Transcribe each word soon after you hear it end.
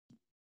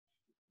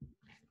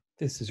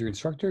This is your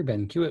instructor,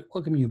 Ben Kewitt,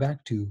 welcoming you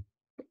back to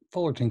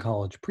Fullerton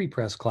College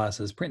pre-press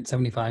classes, print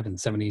 75 and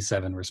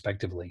 77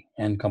 respectively,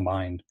 and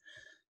combined.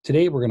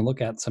 Today we're going to look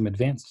at some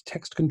advanced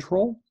text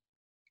control,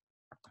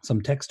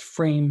 some text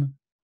frame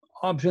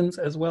options,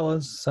 as well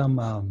as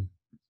some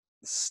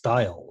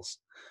styles.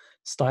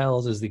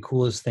 Styles is the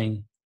coolest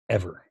thing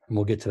ever, and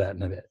we'll get to that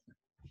in a bit.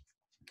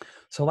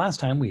 So last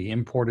time we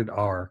imported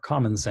our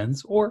Common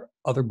Sense or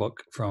other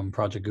book from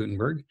Project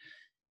Gutenberg,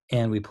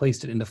 and we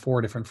placed it into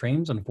 4 different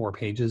frames on 4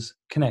 pages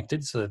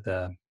connected so that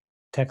the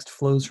text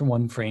flows from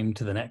one frame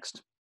to the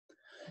next.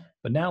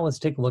 But now let's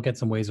take a look at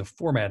some ways of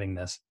formatting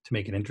this to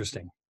make it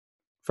interesting.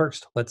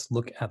 First, let's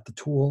look at the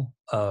tool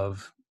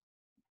of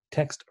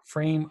text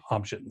frame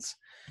options.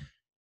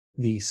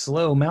 The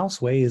slow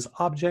mouse way is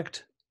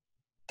Object,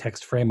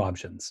 Text Frame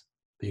Options.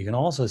 But you can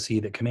also see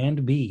that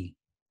Command B,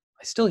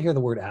 I still hear the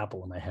word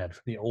Apple in my head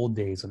from the old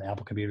days when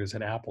Apple computers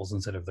had apples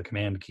instead of the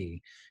Command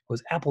key. It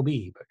was Apple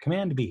B, but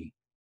Command B.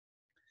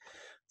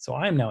 So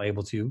I am now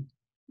able to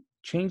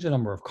change the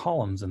number of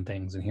columns and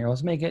things in here.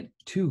 Let's make it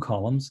 2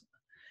 columns.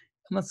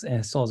 And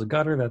it still has a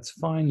gutter, that's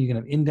fine. You can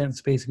have indent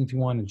spacing if you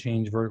want and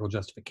change vertical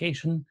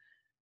justification.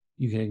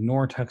 You can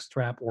ignore text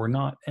wrap or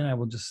not, and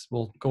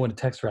we'll go into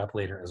text wrap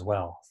later as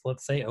well. So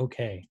let's say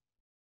okay.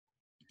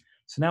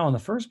 So now in the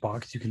first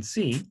box, you can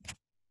see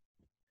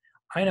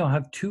I now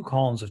have 2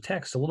 columns of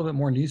text, a little bit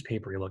more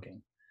newspapery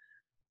looking.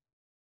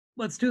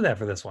 Let's do that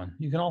for this one.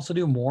 You can also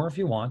do more if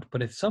you want,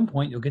 but at some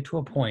point you'll get to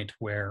a point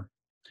where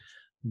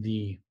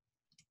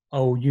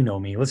oh, you know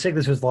me. Let's take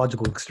this to its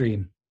logical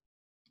extreme.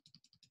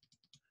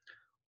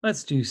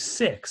 Let's do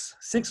 6.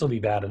 6 will be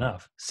bad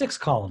enough. 6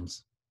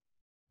 columns.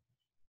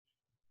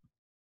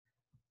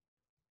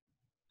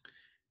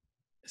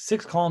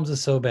 6 columns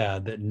is so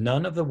bad that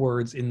none of the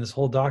words in this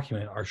whole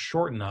document are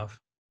short enough.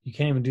 You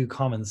can't even do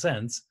Common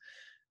Sense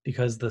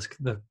because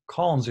the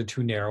columns are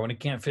too narrow and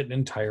it can't fit an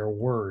entire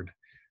word.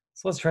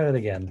 So let's try that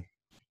again.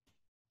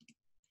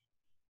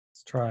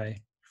 Let's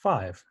try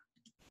 5.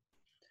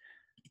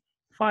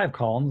 5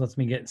 columns lets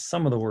me get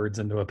some of the words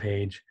into a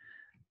page,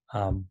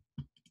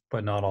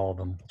 but not all of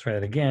them. We'll try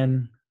that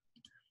again.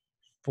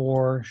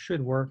 4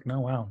 should work.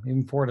 No, wow,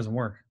 even 4 doesn't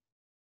work.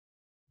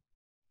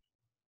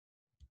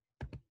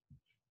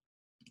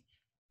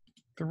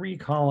 3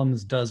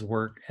 columns does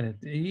work, and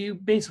you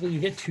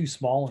get too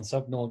small and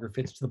stuff no longer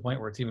fits to the point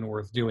where it's even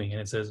worth doing,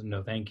 and it says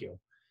no thank you.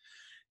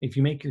 If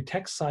you make your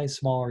text size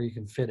smaller, you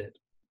can fit it.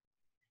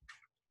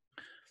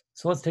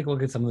 So let's take a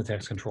look at some of the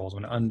text controls. I'm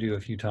going to undo a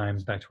few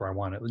times back to where I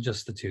want it,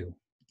 just the 2.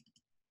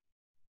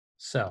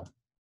 So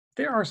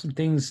there are some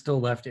things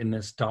still left in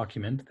this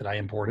document that I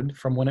imported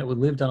from when it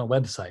lived on a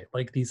website,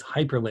 like these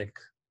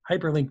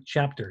hyperlink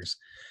chapters.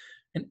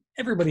 And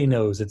everybody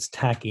knows it's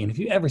tacky. And if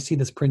you ever see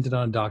this printed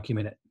on a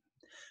document,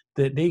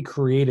 that they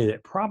created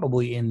it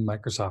probably in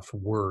Microsoft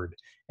Word.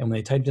 And when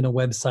they typed in a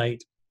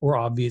website or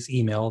obvious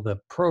email, the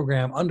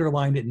program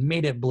underlined it and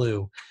made it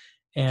blue.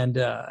 And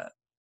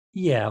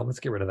yeah, let's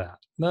get rid of that.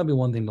 That'll be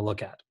one thing to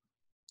look at.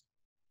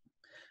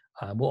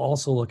 We'll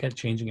also look at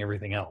changing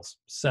everything else.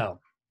 So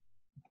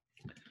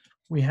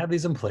we have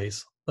these in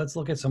place. Let's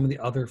look at some of the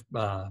other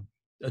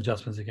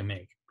adjustments you can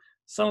make.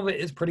 Some of it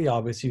is pretty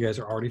obvious. You guys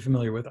are already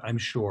familiar with, I'm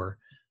sure.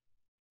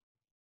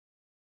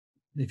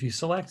 If you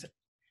select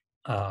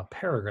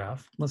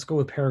paragraph, let's go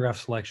with paragraph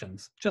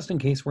selections, just in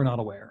case we're not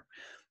aware.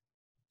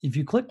 If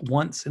you click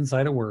once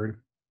inside a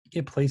word,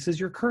 it places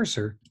your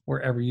cursor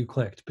wherever you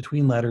clicked,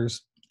 between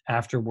letters,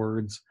 after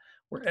words,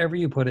 wherever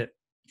you put it,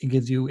 it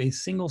gives you a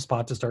single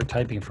spot to start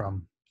typing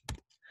from.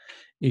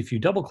 If you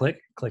double click,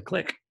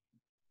 click,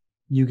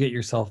 you get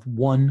yourself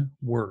 1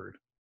 word.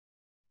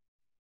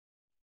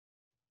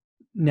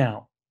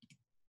 Now,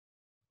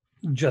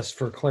 just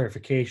for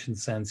clarification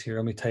sense here,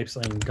 let me type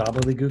something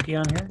gobbledygooky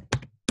on here.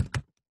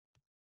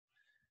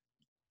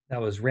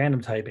 That was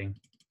random typing.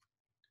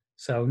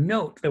 So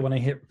note that when I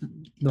hit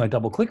my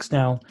double clicks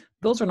now,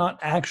 those are not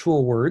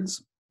actual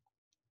words.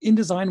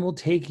 InDesign will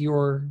take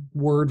your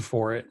word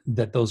for it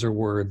that those are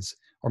words,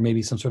 or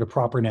maybe some sort of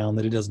proper noun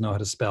that it doesn't know how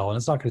to spell, and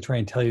it's not going to try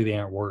and tell you they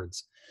aren't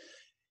words.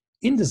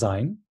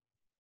 InDesign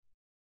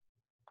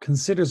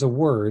considers a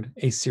word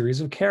a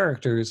series of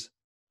characters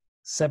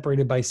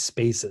separated by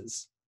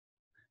spaces.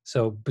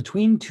 So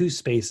between 2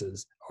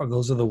 spaces,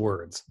 those are the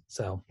words.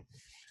 So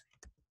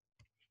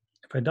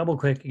if I double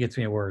click, it gets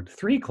me a word.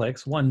 3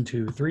 clicks, 1,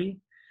 2, 3,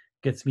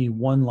 gets me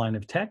 1 line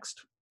of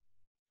text.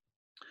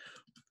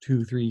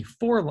 2, 3,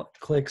 4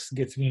 clicks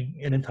gets me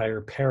an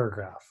entire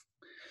paragraph.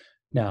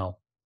 Now,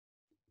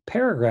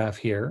 paragraph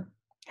here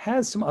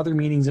has some other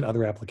meanings in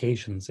other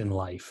applications in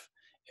life.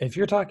 If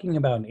you're talking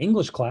about an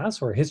English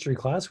class or a history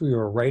class where you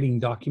are writing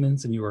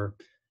documents and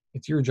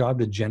it's your job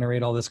to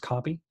generate all this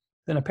copy,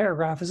 then a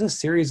paragraph is a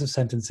series of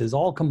sentences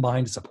all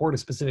combined to support a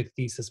specific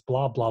thesis,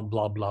 blah, blah,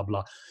 blah, blah,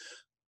 blah.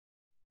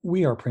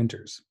 We are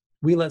printers.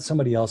 We let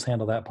somebody else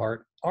handle that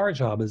part. Our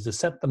job is to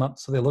set them up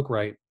so they look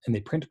right and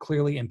they print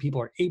clearly and people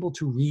are able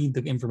to read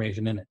the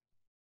information in it.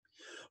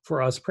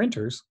 For us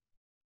printers,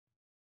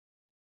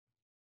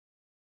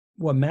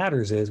 what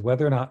matters is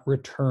whether or not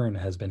return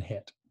has been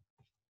hit.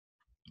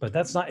 but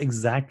that's not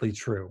exactly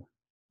true.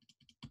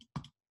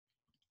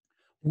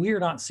 We're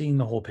not seeing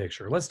the whole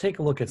picture. Let's take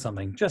a look at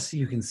something just so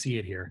you can see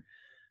it here.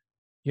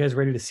 You guys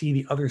ready to see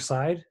the other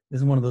side?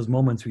 This is one of those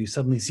moments where you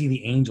suddenly see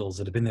the angels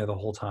that have been there the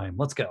whole time.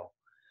 Let's go.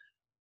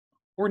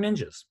 Or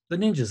ninjas, the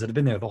ninjas that have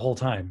been there the whole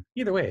time.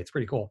 Either way, it's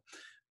pretty cool.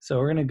 So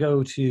we're going to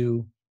go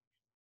to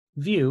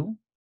view.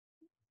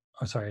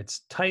 Oh, sorry,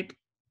 it's type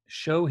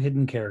show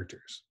hidden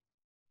characters.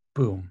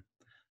 Boom.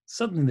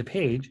 Suddenly the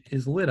page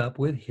is lit up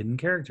with hidden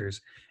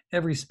characters.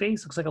 Every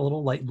space looks like a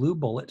little light blue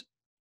bullet.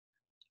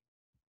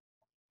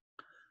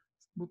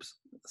 Whoops.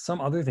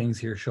 Some other things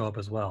here show up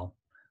as well.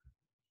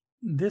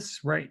 This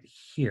right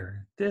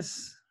here,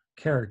 this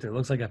character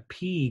looks like a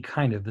P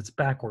kind of, that's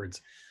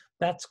backwards.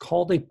 That's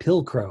called a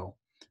pilcrow.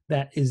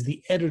 That is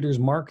the editor's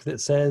mark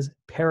that says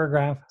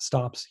paragraph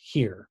stops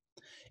here.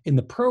 In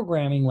the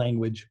programming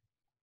language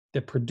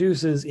that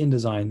produces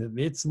InDesign,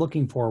 that it's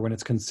looking for when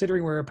it's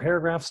considering where a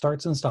paragraph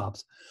starts and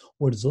stops,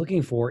 what it's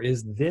looking for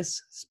is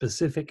this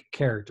specific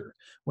character.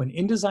 When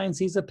InDesign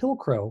sees a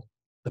pilcrow,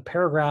 the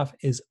paragraph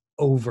is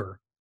over.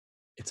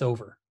 It's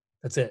over.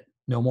 That's it.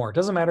 No more. It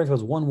doesn't matter if it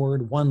was one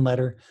word, one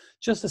letter,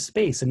 just a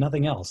space and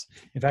nothing else.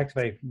 In fact,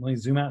 let me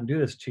zoom out and do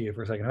this to you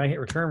for a second. If I hit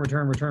return,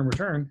 return, return,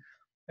 return,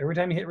 every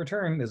time you hit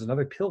return, there's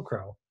another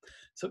pilcrow.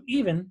 So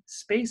even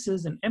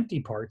spaces and empty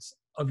parts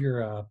of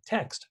your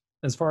text,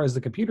 as far as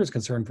the computer is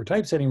concerned for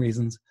typesetting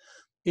reasons,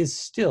 is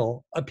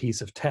still a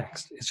piece of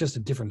text. It's just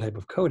a different type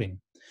of coding.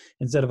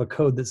 Instead of a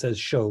code that says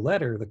show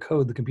letter, the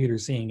code the computer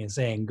is seeing is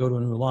saying go to a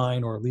new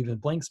line or leave a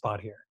blank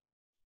spot here.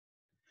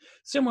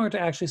 Similar to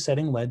actually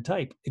setting lead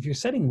type. If you're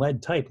setting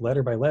lead type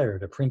letter by letter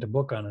to print a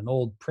book on an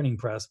old printing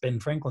press, Ben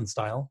Franklin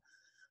style,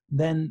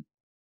 then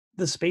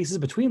the spaces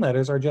between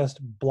letters are just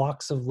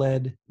blocks of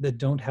lead that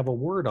don't have a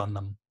word on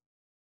them.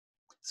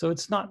 So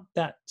it's not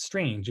that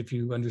strange if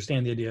you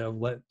understand the idea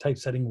of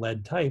typesetting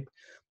lead type,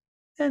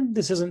 and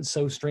this isn't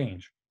so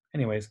strange.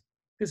 Anyways,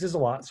 this is a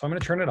lot, so I'm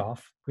going to turn it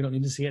off. We don't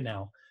need to see it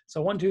now.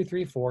 So 1, 2,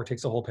 3, 4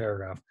 takes the whole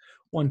paragraph.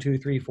 1, 2,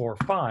 3, 4,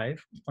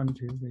 5. 1,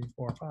 2, 3,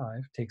 4,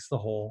 5 takes the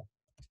whole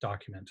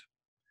document.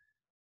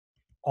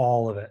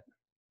 All of it.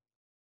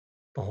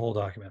 The whole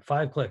document.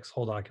 5 clicks,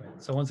 whole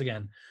document. So once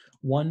again,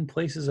 1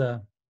 places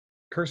a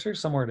cursor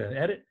somewhere to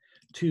edit.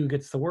 2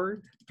 gets the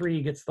word.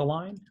 3 gets the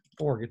line.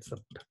 4 gets the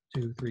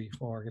 2, 3,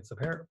 4 gets the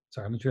paragraph.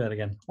 Sorry, I'm gonna do that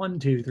again. 1,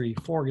 2, 3,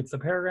 4 gets the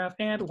paragraph,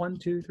 and 1,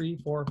 2, 3,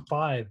 4,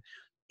 5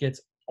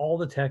 gets all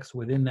the text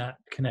within that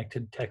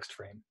connected text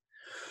frame.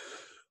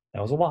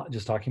 That was a lot,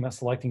 just talking about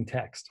selecting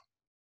text.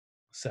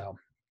 So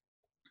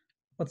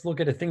let's look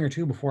at a thing or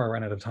two before I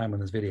run out of time on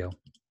this video.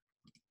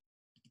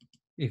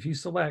 If you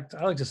select,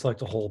 I like to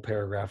select a whole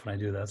paragraph when I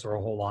do this, or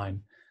a whole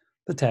line.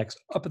 The text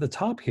up at the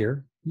top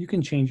here, you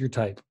can change your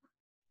type.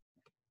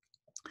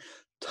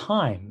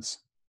 Times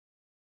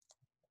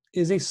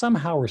is a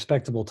somehow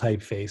respectable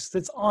typeface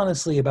that's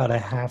honestly about a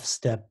half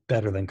step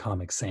better than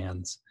Comic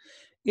Sans.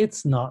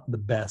 It's not the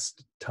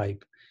best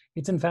type.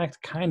 It's in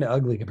fact kind of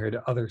ugly compared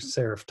to other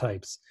serif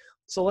types.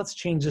 So let's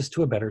change this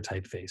to a better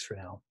typeface for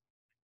now.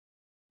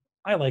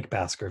 I like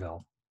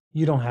Baskerville.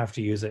 You don't have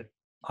to use it.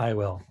 I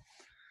will.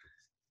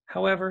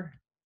 However,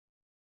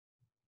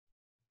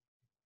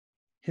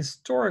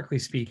 historically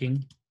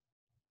speaking,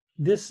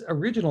 this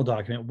original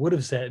document would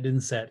have been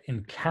set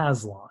in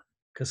Caslon,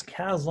 because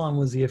Caslon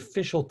was the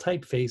official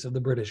typeface of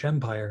the British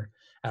Empire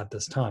at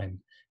this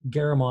time.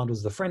 Garamond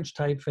was the French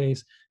typeface,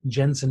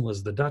 Jensen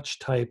was the Dutch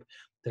type.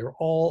 They're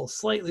all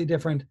slightly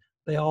different.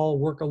 They all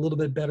work a little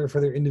bit better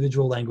for their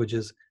individual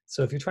languages.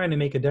 So if you're trying to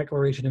make a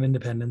Declaration of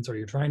Independence, or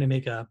you're trying to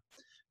make a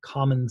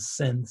Common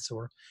Sense,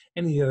 or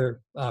any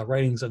other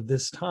writings of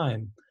this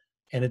time,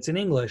 and it's in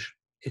English,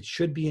 it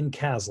should be in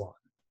Caslon.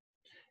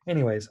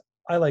 Anyways,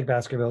 I like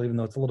Baskerville, even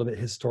though it's a little bit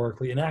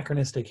historically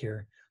anachronistic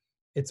here.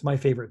 It's my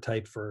favorite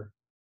type for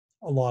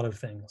a lot of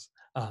things.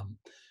 I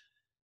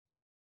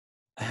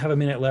have a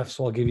minute left,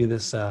 so I'll give you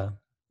this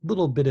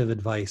little bit of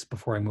advice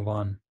before I move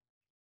on.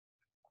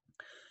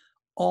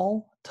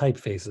 All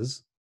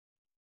typefaces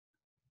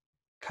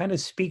kind of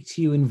speak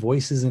to you in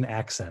voices and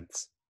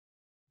accents,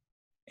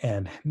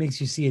 and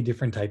makes you see a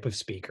different type of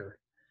speaker.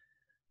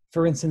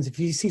 For instance, if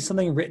you see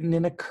something written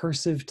in a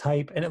cursive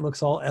type and it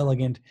looks all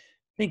elegant,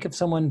 think of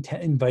someone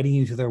inviting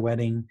you to their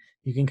wedding.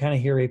 You can kind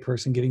of hear a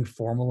person giving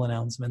formal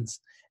announcements,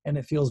 and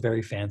it feels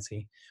very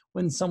fancy.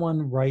 When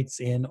someone writes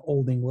in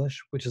Old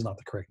English, which is not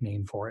the correct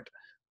name for it,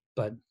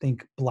 but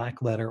think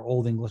black letter,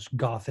 Old English,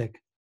 Gothic,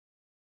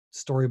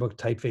 storybook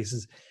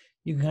typefaces,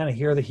 you can kind of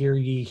hear the hear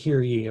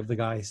ye of the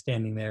guy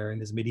standing there in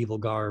his medieval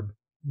garb,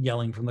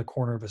 yelling from the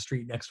corner of a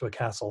street next to a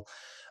castle.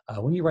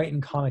 When you write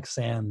in Comic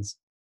Sans,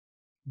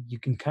 you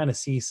can kind of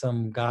see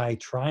some guy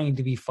trying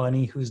to be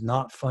funny who's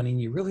not funny, and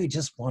you really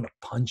just want to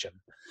punch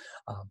him.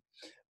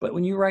 But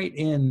when you write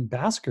in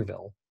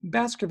Baskerville,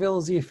 Baskerville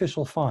is the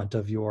official font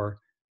of your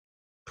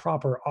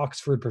proper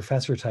Oxford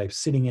professor type,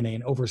 sitting in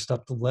an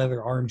overstuffed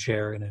leather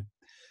armchair in a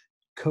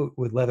coat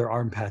with leather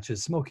arm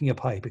patches, smoking a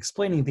pipe,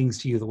 explaining things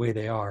to you the way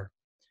they are.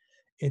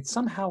 It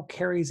somehow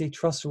carries a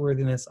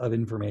trustworthiness of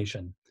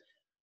information.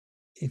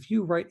 If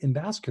you write in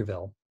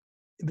Baskerville,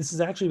 This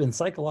has actually been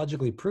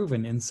psychologically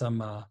proven in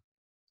some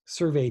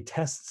survey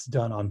tests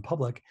done on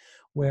public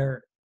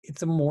where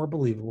it's a more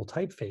believable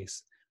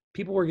typeface.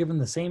 People were given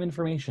the same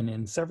information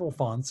in several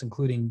fonts,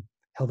 including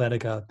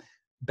Helvetica,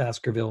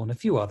 Baskerville, and a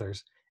few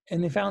others,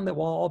 and they found that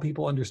while all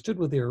people understood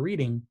what they were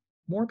reading,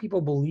 more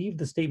people believed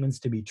the statements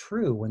to be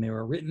true when they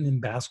were written in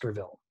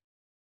Baskerville.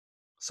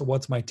 So,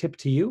 what's my tip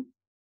to you?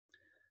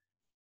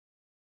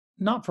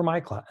 Not for my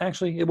class.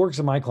 Actually, it works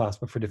in my class,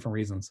 but for different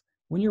reasons.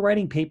 When you're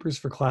writing papers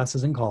for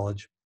classes in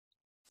college,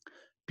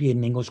 be it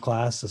an English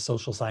class, a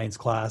social science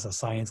class, a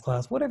science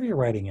class, whatever you're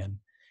writing in,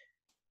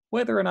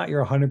 whether or not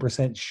you're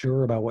 100%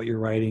 sure about what you're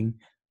writing,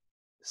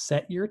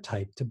 set your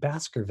type to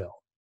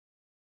Baskerville.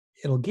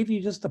 It'll give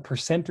you just a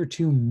percent or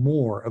two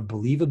more of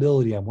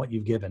believability on what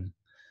you've given.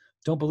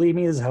 Don't believe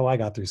me? This is how I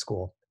got through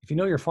school. If you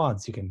know your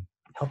fonts, you can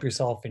help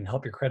yourself and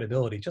help your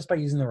credibility just by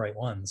using the right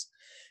ones.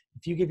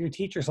 If you give your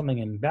teacher something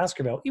in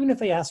Baskerville, even if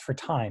they ask for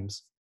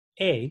times,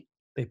 A,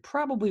 they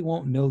probably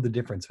won't know the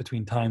difference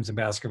between times and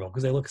Baskerville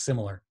because they look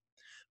similar.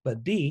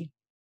 But B,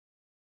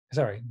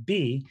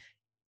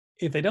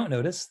 if they don't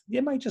notice,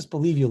 they might just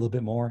believe you a little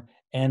bit more.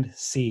 And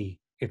C,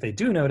 if they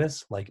do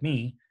notice, like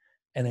me,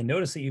 and they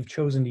notice that you've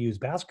chosen to use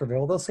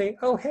Baskerville, they'll say,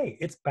 oh, hey,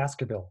 it's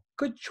Baskerville.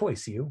 Good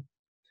choice, you.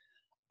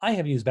 I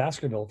have used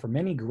Baskerville for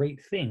many great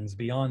things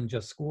beyond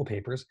just school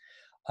papers.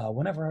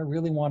 Whenever I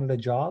really wanted a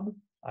job,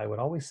 I would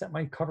always set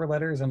my cover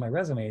letters and my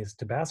resumes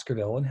to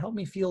Baskerville and help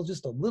me feel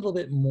just a little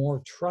bit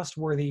more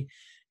trustworthy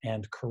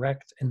and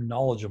correct and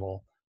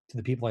knowledgeable to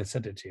the people I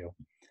sent it to.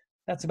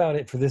 That's about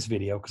it for this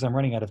video because I'm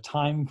running out of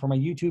time for my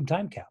YouTube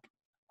time cap.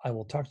 I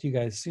will talk to you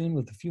guys soon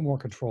with a few more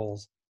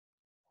controls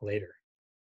later.